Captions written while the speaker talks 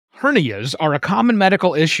Hernias are a common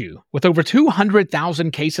medical issue, with over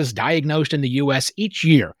 200,000 cases diagnosed in the U.S. each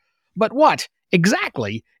year. But what,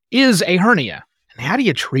 exactly, is a hernia, and how do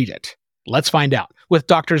you treat it? Let's find out with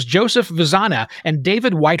Doctors Joseph Vizana and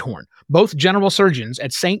David Whitehorn, both general surgeons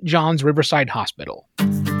at St. John's Riverside Hospital.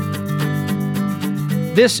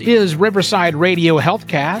 This is Riverside Radio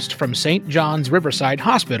Healthcast from St. John's Riverside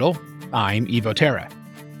Hospital. I'm Evo Terra.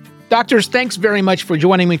 Doctors, thanks very much for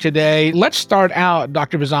joining me today. Let's start out,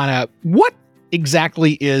 Dr. Vizana. What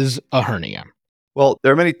exactly is a hernia? Well,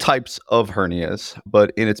 there are many types of hernias,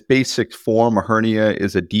 but in its basic form, a hernia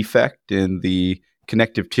is a defect in the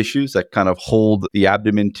connective tissues that kind of hold the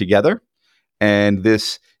abdomen together. And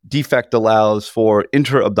this defect allows for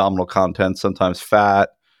intra-abdominal contents, sometimes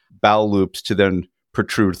fat, bowel loops, to then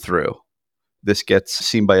protrude through. This gets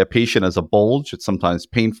seen by a patient as a bulge. It's sometimes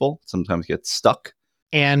painful, sometimes gets stuck.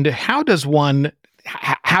 And how does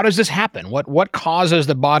this happen? What causes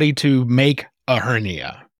the body to make a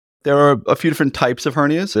hernia? There are a few different types of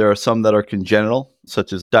hernias. There are some that are congenital,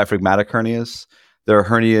 such as diaphragmatic hernias. There are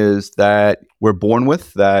hernias that we're born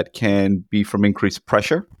with that can be from increased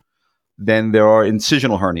pressure. Then there are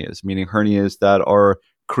incisional hernias, meaning hernias that are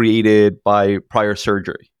created by prior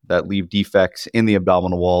surgery that leave defects in the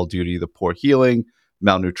abdominal wall due to either poor healing,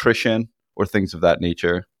 malnutrition, or things of that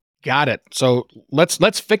nature. Got it. So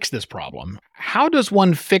let's fix this problem. How does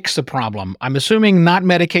one fix a problem? I'm assuming not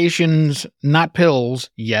medications, not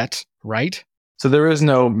pills yet, right? So there is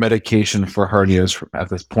no medication for hernias at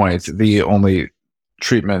this point. The only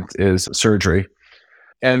treatment is surgery.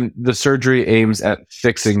 And the surgery aims at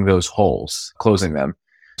fixing those holes, closing them.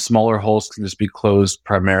 Smaller holes can just be closed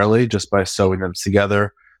primarily just by sewing them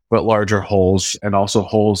together, but larger holes and also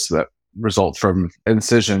holes that result from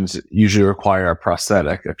incisions usually require a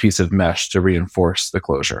prosthetic, a piece of mesh to reinforce the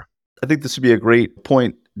closure. I think this would be a great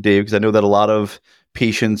point, Dave, because I know that a lot of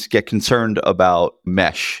patients get concerned about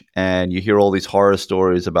mesh, and you hear all these horror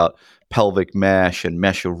stories about pelvic mesh and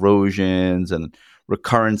mesh erosions and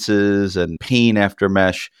recurrences and pain after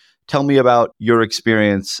mesh. Tell me about your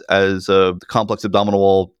experience as a complex abdominal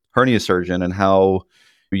wall hernia surgeon and how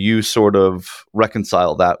you sort of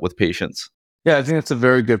reconcile that with patients. Yeah, I think that's a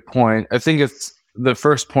very good point. I think the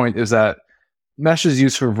first point is that mesh is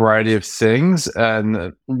used for a variety of things,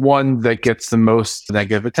 and one that gets the most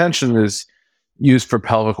negative attention is used for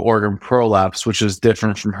pelvic organ prolapse, which is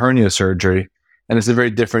different from hernia surgery, and it's a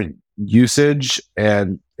very different usage,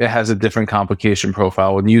 and it has a different complication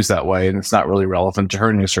profile when used that way, and it's not really relevant to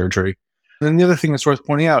hernia surgery. And then the other thing that's worth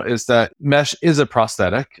pointing out is that mesh is a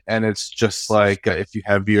prosthetic, and it's just like if you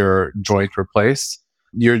have your joint replaced,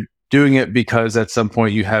 you're doing it because at some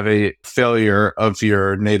point you have a failure of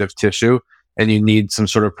your native tissue and you need some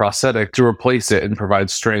sort of prosthetic to replace it and provide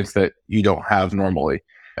strength that you don't have normally.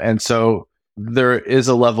 And so there is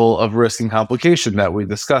a level of risk and complication that we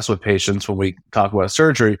discuss with patients when we talk about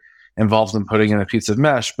surgery involved in putting in a piece of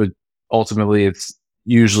mesh, but ultimately it's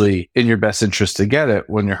usually in your best interest to get it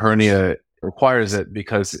when your hernia requires it,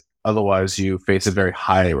 because otherwise you face a very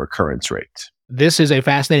high recurrence rate. This is a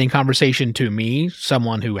fascinating conversation to me,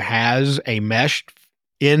 someone who has a mesh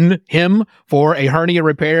in him for a hernia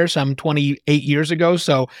repair some 28 years ago.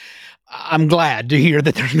 So I'm glad to hear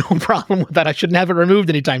that there's no problem with that. I shouldn't have it removed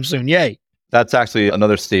anytime soon. Yay. That's actually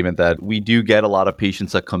another statement that we do get a lot of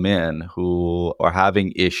patients that come in who are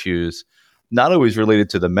having issues, not always related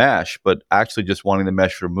to the mesh, but actually just wanting the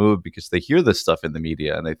mesh removed because they hear this stuff in the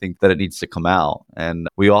media and they think that it needs to come out. And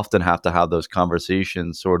we often have to have those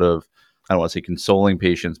conversations sort of, I don't want to say consoling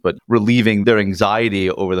patients, but relieving their anxiety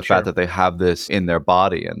over the fact that they have this in their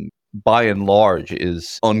body. And by and large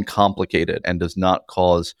is uncomplicated and does not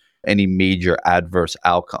cause any major adverse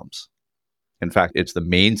outcomes. In fact, it's the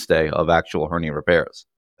mainstay of actual hernia repairs.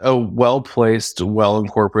 A well-placed,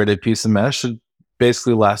 well-incorporated piece of mesh should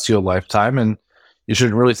basically last you a lifetime, and you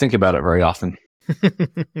shouldn't really think about it very often.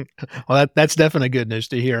 Well, that's definitely good news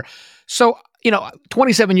to hear. So,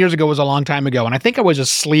 27 years ago was a long time ago, and I think I was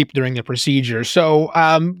asleep during the procedure. So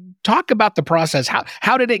talk about the process.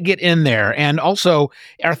 How did it get in there? And also,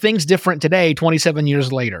 are things different today, 27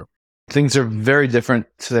 years later? Things are very different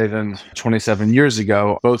today than 27 years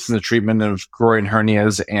ago, both in the treatment of groin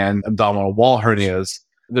hernias and abdominal wall hernias.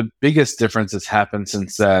 The biggest difference that's happened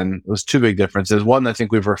since then was two big differences. One, I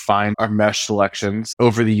think we've refined our mesh selections.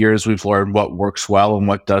 Over the years, we've learned what works well and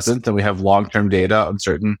what doesn't, and we have long-term data on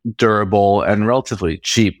certain durable and relatively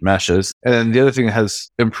cheap meshes. And then the other thing that has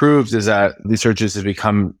improved is that these surgeries have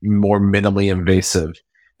become more minimally invasive,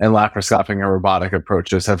 and laparoscopic and robotic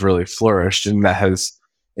approaches have really flourished, and that has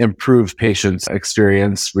improved patients'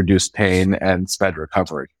 experience, reduced pain, and sped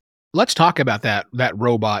recovery. Let's talk about that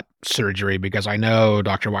robot surgery? Because I know,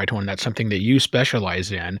 Dr. Whitehorn, that's something that you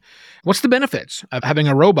specialize in. What's the benefits of having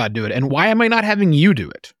a robot do it? And why am I not having you do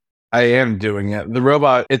it? I am doing it. The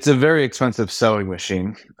robot, it's a very expensive sewing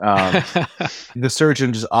machine. The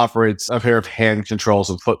surgeon just operates a pair of hand controls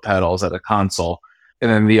and foot pedals at a console, and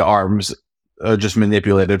then the arms are just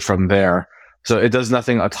manipulated from there. So it does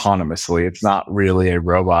nothing autonomously. It's not really a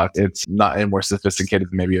robot. It's not any more sophisticated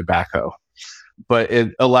than maybe a backhoe. But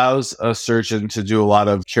it allows a surgeon to do a lot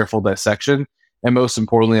of careful dissection, and most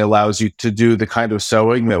importantly, allows you to do the kind of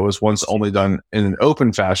sewing that was once only done in an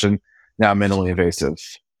open fashion, now minimally invasive,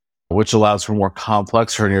 which allows for more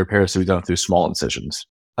complex hernia repairs to be done through small incisions.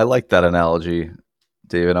 I like that analogy,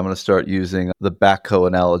 David. I'm going to start using the backhoe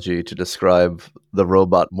analogy to describe the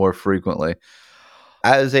robot more frequently.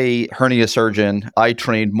 As a hernia surgeon, I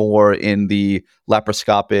trained more in the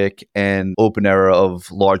laparoscopic and open era of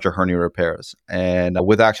larger hernia repairs. And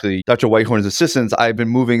with actually Dr. Whitehorn's assistance, I've been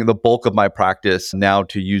moving the bulk of my practice now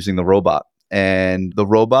to using the robot. And the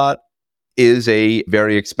robot is a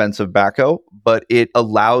very expensive backhoe, but it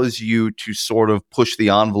allows you to sort of push the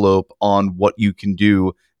envelope on what you can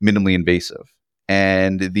do minimally invasive.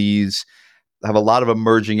 And these have a lot of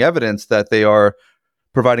emerging evidence that they are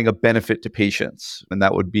providing a benefit to patients. And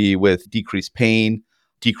that would be with decreased pain,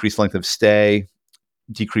 decreased length of stay,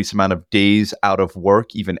 decreased amount of days out of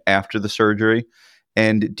work even after the surgery,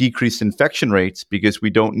 and decreased infection rates because we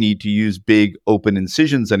don't need to use big open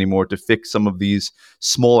incisions anymore to fix some of these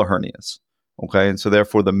smaller hernias. Okay. And so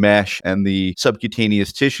therefore the mesh and the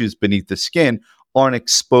subcutaneous tissues beneath the skin aren't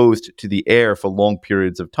exposed to the air for long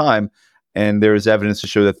periods of time. And there is evidence to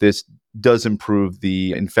show that this does improve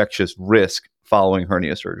the infectious risk following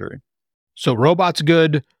hernia surgery. So robots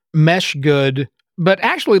good, mesh good. But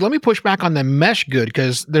actually, let me push back on the mesh good,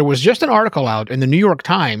 because there was just an article out in the New York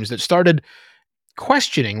Times that started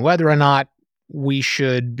questioning whether or not we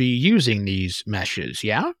should be using these meshes.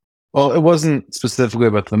 Yeah? Well, it wasn't specifically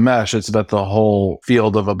about the mesh. It's about the whole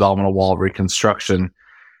field of abdominal wall reconstruction.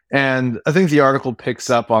 And I think the article picks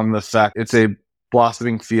up on the fact it's a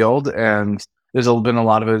blossoming field, and there's been a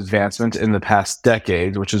lot of advancement in the past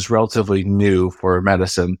decade, which is relatively new for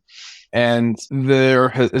medicine. And there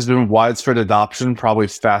has been widespread adoption, probably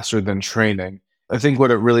faster than training. I think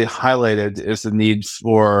what it really highlighted is the need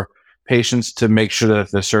for patients to make sure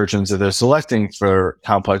that the surgeons that they're selecting for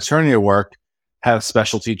complex hernia work have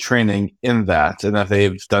specialty training in that, and that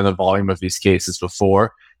they've done a volume of these cases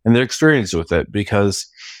before and they're experienced with it, because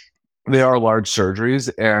they are large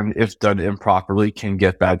surgeries, and if done improperly can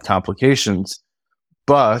get bad complications.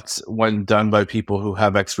 But when done by people who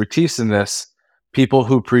have expertise in this, people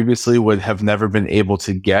who previously would have never been able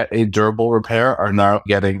to get a durable repair are now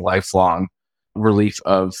getting lifelong relief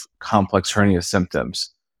of complex hernia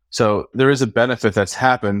symptoms. So there is a benefit that's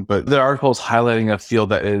happened, but the article is highlighting a field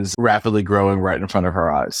that is rapidly growing right in front of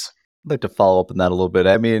our eyes. I'd like to follow up on that a little bit.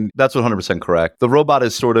 I mean, that's 100% correct. The robot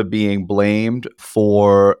is sort of being blamed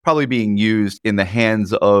for probably being used in the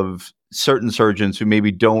hands of certain surgeons who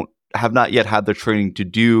maybe have not yet had the training to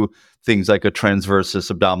do things like a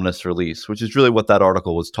transversus abdominis release, which is really what that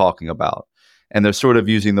article was talking about. And they're sort of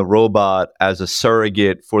using the robot as a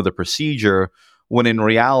surrogate for the procedure, when in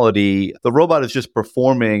reality, the robot is just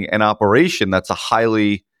performing an operation that's a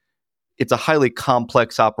highly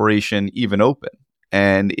complex operation, even open.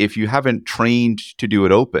 And if you haven't trained to do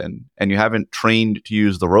it open, and you haven't trained to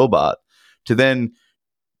use the robot, to then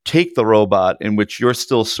take the robot in which you're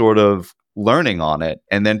still sort of learning on it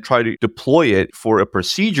and then try to deploy it for a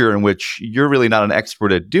procedure in which you're really not an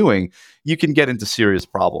expert at doing, you can get into serious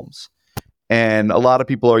problems. And a lot of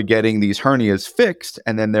people are getting these hernias fixed,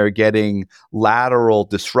 and then they're getting lateral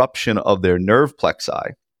disruption of their nerve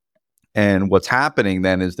plexi. And what's happening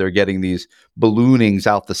then is they're getting these balloonings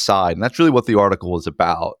out the side. And that's really what the article was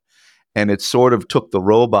about. And it sort of took the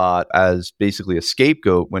robot as basically a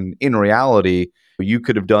scapegoat, when in reality, you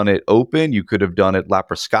could have done it open, you could have done it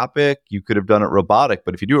laparoscopic, you could have done it robotic.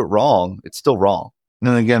 But if you do it wrong, it's still wrong.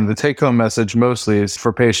 And again, the take-home message mostly is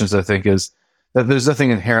for patients, I think, is that there's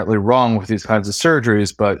nothing inherently wrong with these kinds of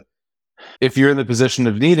surgeries. But if you're in the position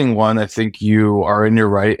of needing one, I think you are in your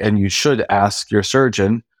right, and you should ask your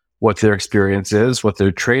surgeon what their experience is, what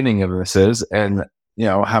their training of this is, and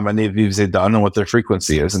how many of these they've done and what their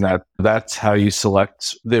frequency is. And that's how you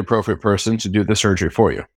select the appropriate person to do the surgery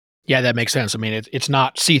for you. Yeah, that makes sense. I mean, it's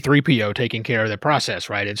not C-3PO taking care of the process,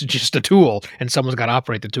 right? It's just a tool, and someone's got to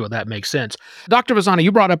operate the tool. That makes sense. Dr. Vazana,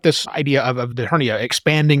 you brought up this idea of the hernia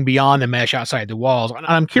expanding beyond the mesh outside the walls. And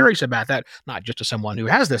I'm curious about that, not just as someone who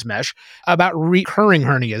has this mesh, about recurring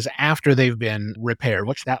hernias after they've been repaired.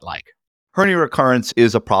 What's that like? Hernia recurrence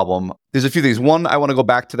is a problem. There's a few things. One, I want to go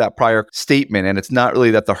back to that prior statement, and it's not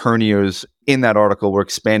really that the hernias in that article were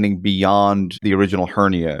expanding beyond the original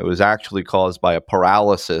hernia. It was actually caused by a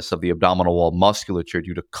paralysis of the abdominal wall musculature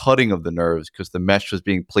due to cutting of the nerves because the mesh was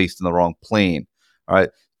being placed in the wrong plane. All right.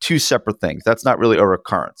 Two separate things. That's not really a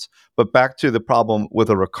recurrence. But back to the problem with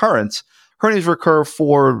a recurrence, hernias recur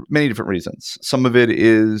for many different reasons. Some of it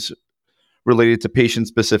is related to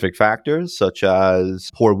patient-specific factors such as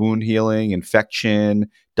poor wound healing, infection,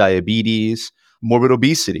 diabetes. Morbid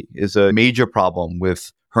obesity is a major problem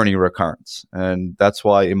with hernia recurrence. And that's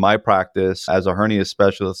why in my practice as a hernia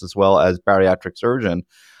specialist as well as bariatric surgeon,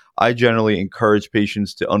 I generally encourage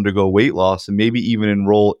patients to undergo weight loss and maybe even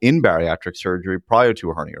enroll in bariatric surgery prior to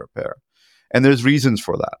a hernia repair. And there's reasons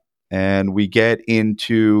for that. And we get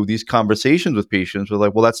into these conversations with patients with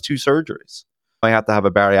like, well, that's two surgeries. I have to have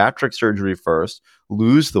a bariatric surgery first,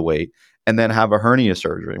 lose the weight, and then have a hernia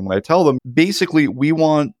surgery. And when I tell them, basically, we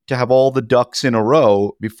want to have all the ducks in a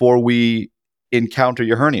row before we encounter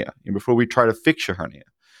your hernia and before we try to fix your hernia,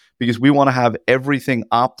 because we want to have everything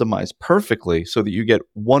optimized perfectly so that you get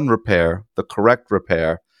one repair, the correct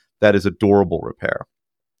repair, that is a durable repair.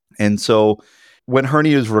 And so when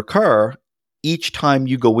hernias recur, each time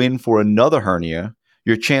you go in for another hernia,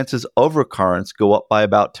 your chances of recurrence go up by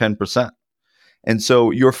about 10%. And so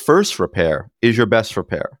your first repair is your best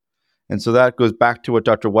repair. And so that goes back to what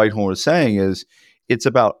Dr. Whitehorn was saying is it's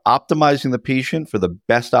about optimizing the patient for the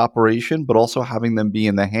best operation, but also having them be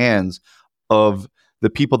in the hands of the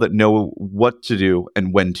people that know what to do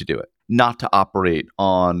and when to do it, not to operate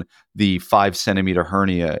on the 5-centimeter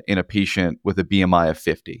hernia in a patient with a BMI of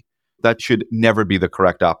 50. That should never be the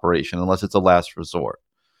correct operation unless it's a last resort.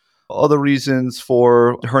 Other reasons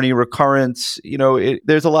for hernia recurrence,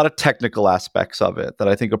 there's a lot of technical aspects of it that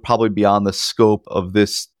I think are probably beyond the scope of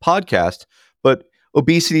this podcast, but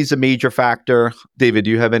obesity is a major factor. David,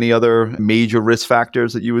 do you have any other major risk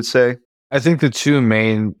factors that you would say? I think the two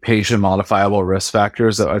main patient modifiable risk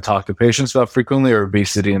factors that I talk to patients about frequently are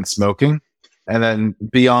obesity and smoking. And then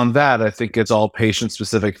beyond that, I think it's all patient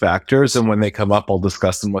specific factors. And when they come up, I'll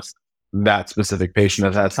discuss them with that specific patient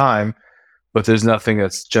at that time. But there's nothing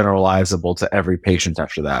that's generalizable to every patient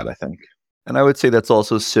after that, I think. And I would say that's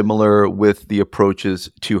also similar with the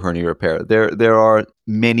approaches to hernia repair. There are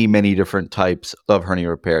many, many different types of hernia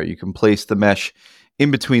repair. You can place the mesh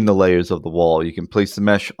in between the layers of the wall. You can place the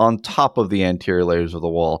mesh on top of the anterior layers of the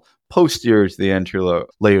wall, posterior to the anterior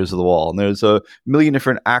layers of the wall. And there's a million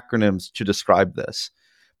different acronyms to describe this.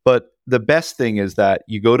 But the best thing is that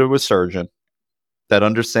you go to a surgeon that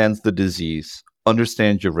understands the disease,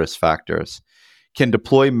 understands your risk factors, can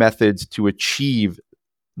deploy methods to achieve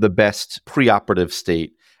the best preoperative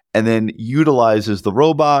state, and then utilizes the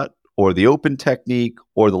robot or the open technique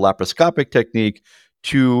or the laparoscopic technique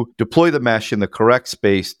to deploy the mesh in the correct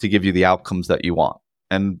space to give you the outcomes that you want.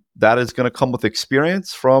 And that is going to come with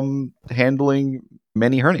experience from handling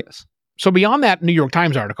many hernias. So beyond that New York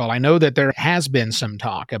Times article, I know that there has been some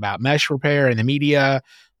talk about mesh repair in the media,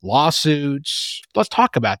 lawsuits. Let's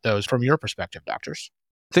talk about those from your perspective, doctors.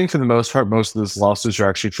 I think for the most part, most of those lawsuits are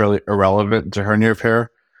actually fairly irrelevant to hernia repair.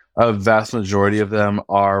 A vast majority of them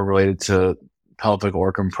are related to pelvic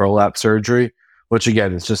organ prolapse surgery, which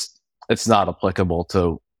again, it's not applicable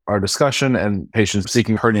to our discussion, and patients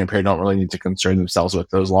seeking hernia repair don't really need to concern themselves with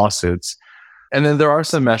those lawsuits. And then there are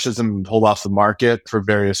some meshes that have been pulled off the market for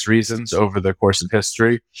various reasons over the course of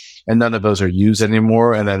history, and none of those are used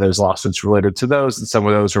anymore. And then there's lawsuits related to those, and some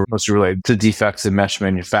of those are mostly related to defects in mesh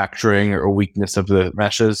manufacturing or weakness of the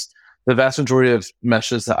meshes. The vast majority of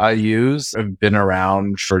meshes that I use have been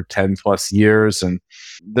around for 10 plus years, and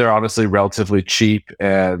they're honestly relatively cheap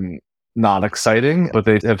and not exciting, but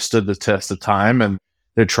they have stood the test of time and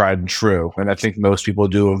they're tried and true. And I think most people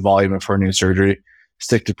do a volume of hernia surgery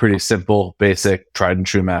stick to pretty simple, basic, tried and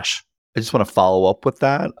true mesh. I just want to follow up with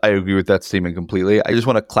that. I agree with that statement completely. I just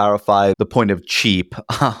want to clarify the point of cheap.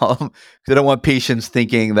 I don't want patients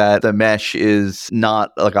thinking that the mesh is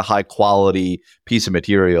not like a high quality piece of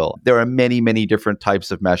material. There are many, many different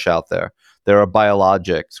types of mesh out there. There are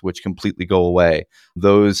biologics, which completely go away.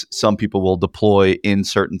 Those some people will deploy in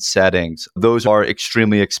certain settings. Those are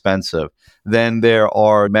extremely expensive. Then there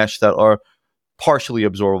are mesh that are partially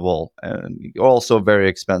absorbable and also very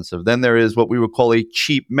expensive. Then there is what we would call a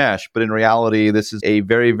cheap mesh, but in reality, this is a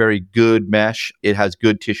very, very good mesh. It has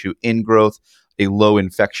good tissue ingrowth, a low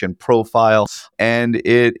infection profile, and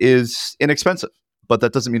it is inexpensive, but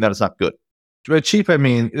that doesn't mean that it's not good. By cheap, I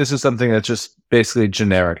mean, this is something that's just basically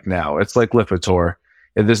generic now. It's like Lipitor.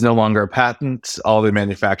 If there's no longer a patent, all the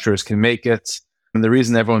manufacturers can make it. And the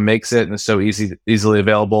reason everyone makes it and it's so easily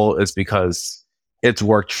available is because it's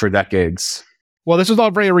worked for decades. Well, this is all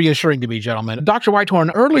very reassuring to me, gentlemen. Dr. Whitehorn,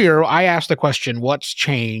 earlier I asked the question, what's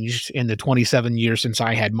changed in the 27 years since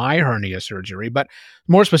I had my hernia surgery? But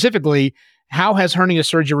more specifically, how has hernia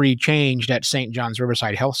surgery changed at St. John's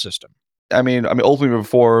Riverside Health System? I mean, ultimately,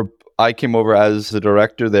 before I came over as the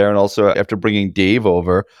director there, and also after bringing Dave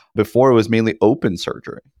over, before it was mainly open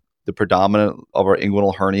surgery. The predominant of our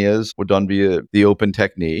inguinal hernias were done via the open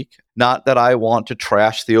technique. Not that I want to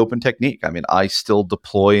trash the open technique. I mean, I still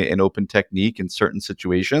deploy an open technique in certain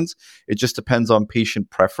situations. It just depends on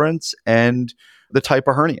patient preference and the type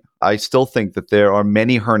of hernia. I still think that there are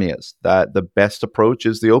many hernias that the best approach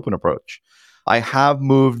is the open approach. I have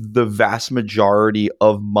moved the vast majority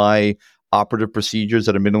of my operative procedures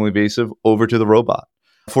that are minimally invasive over to the robot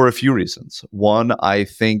for a few reasons. One, I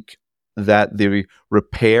think that the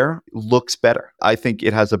repair looks better. I think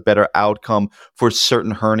it has a better outcome for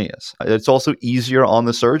certain hernias. It's also easier on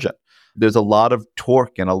the surgeon. There's a lot of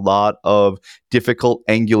torque and a lot of difficult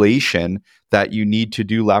angulation that you need to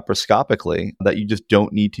do laparoscopically that you just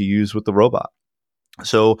don't need to use with the robot.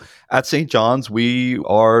 So at St. John's, we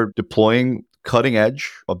are deploying cutting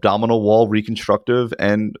edge abdominal wall reconstructive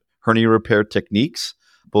and hernia repair techniques,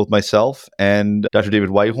 both myself and Dr. David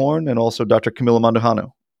Whitehorn and also Dr. Camila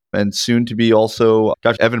Mandujano. And soon to be also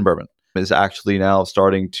Dr. Evan Berman is actually now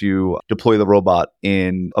starting to deploy the robot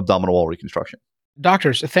in abdominal wall reconstruction.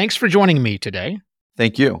 Doctors, thanks for joining me today.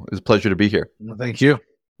 Thank you. It's a pleasure to be here. Thank you.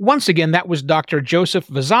 Once again, that was Dr. Joseph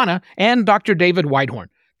Vazana and Dr. David Whitehorn,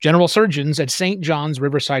 general surgeons at St. John's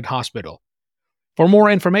Riverside Hospital. For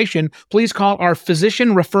more information, please call our physician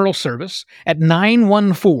referral service at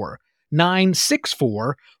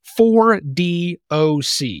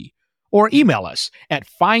 914-964-4DOC or email us at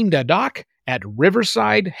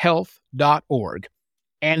findadoc@riversidehealth.org.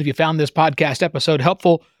 And if you found this podcast episode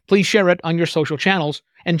helpful, please share it on your social channels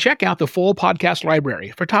and check out the full podcast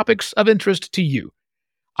library for topics of interest to you.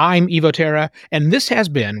 I'm Evo Terra, and this has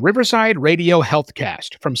been Riverside Radio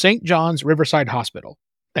Healthcast from St. John's Riverside Hospital.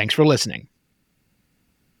 Thanks for listening.